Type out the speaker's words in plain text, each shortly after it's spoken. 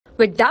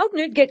With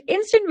Doubtnut, get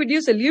instant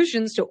video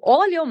solutions to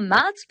all your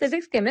maths,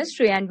 physics,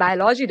 chemistry, and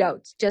biology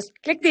doubts. Just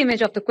click the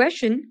image of the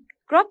question,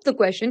 crop the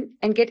question,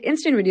 and get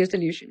instant video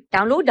solution.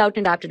 Download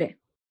Doubtnut app today.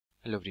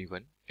 Hello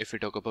everyone. If we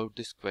talk about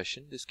this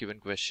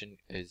given question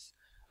is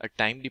a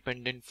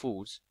time-dependent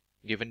force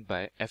given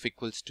by F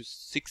equals to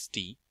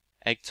 60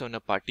 acts on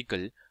a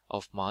particle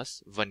of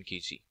mass 1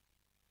 kg.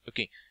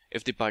 Okay,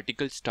 if the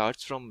particle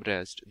starts from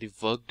rest, the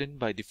work done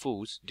by the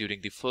force during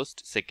the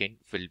first second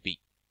will be.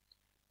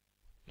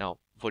 Now,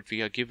 what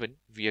we are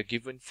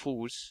given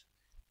force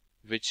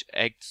which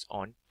acts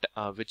on,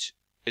 which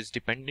is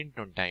dependent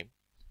on time,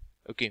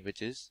 okay,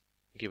 which is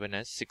given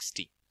as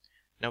 60.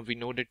 Now we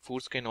know that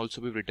force can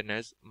also be written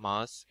as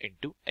mass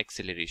into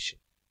acceleration.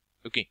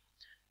 Okay,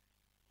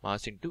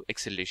 mass into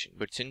acceleration.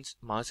 But since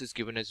mass is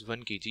given as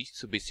 1 kg,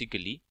 so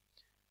basically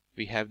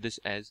we have this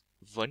as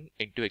 1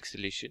 into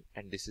acceleration,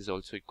 and this is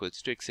also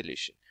equals to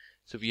acceleration.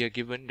 So we are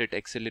given that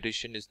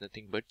acceleration is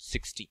nothing but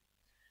 60.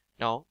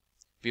 Now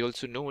we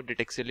also know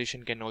that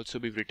acceleration can also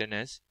be written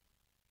as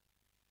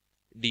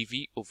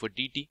dv over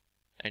dt,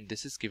 and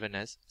this is given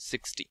as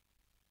 60.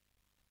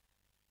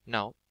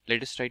 Now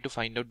let us try to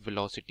find out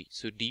velocity.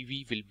 So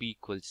dv will be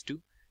equals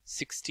to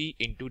 60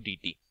 into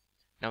dt.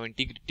 Now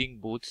integrating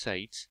both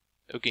sides,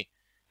 okay,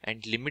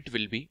 and limit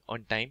will be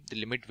on time, the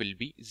limit will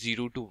be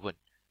 0 to 1,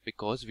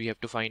 because we have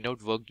to find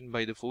out work done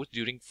by the force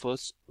during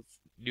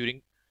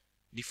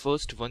the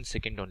first 1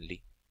 second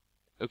only.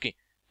 Okay,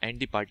 and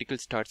the particle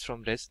starts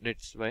from rest,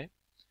 that's why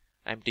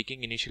I am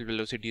taking initial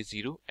velocity as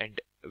 0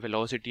 and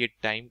velocity at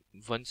time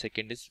 1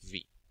 second is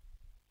v.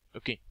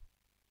 Okay,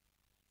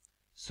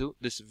 so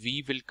this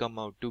v will come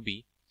out to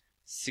be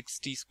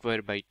 60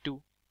 square by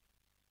 2,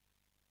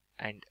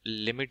 and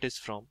limit is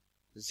from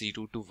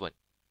 0 to 1.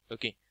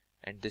 Okay,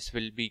 and this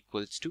will be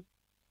equals to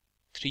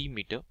 3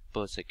 meter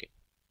per second.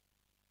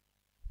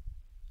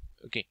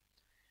 Okay,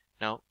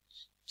 now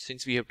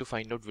since we have to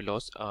find out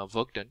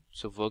work done,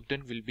 so work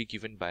done will be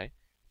given by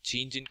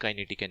change in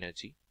kinetic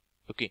energy.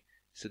 Okay,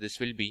 so this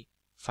will be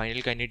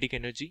final kinetic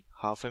energy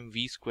half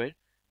mv square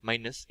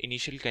minus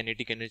initial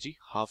kinetic energy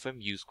half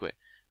mu square.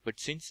 But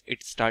since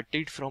it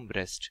started from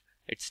rest,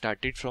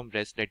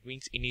 that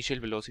means initial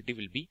velocity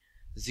will be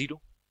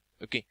 0.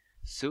 Okay,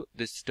 so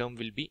this term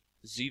will be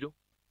 0.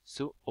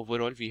 So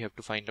overall we have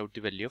to find out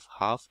the value of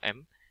half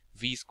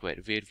mv square,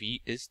 where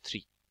v is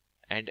 3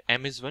 and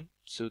m is 1,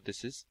 so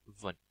this is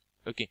 1.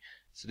 Okay,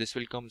 so this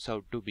will comes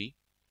out to be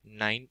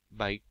 9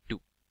 by 2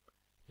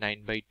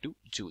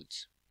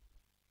 joules.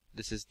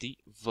 This is the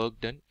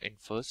work done in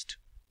first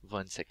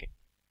 1 second.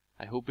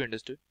 I hope you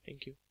understood.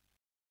 Thank you.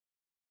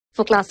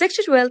 For class 6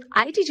 to 12,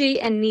 IIT JEE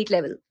and NEET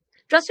level.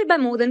 Trusted by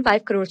more than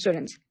 5 crore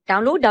students.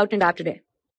 Download Doubtnut app today.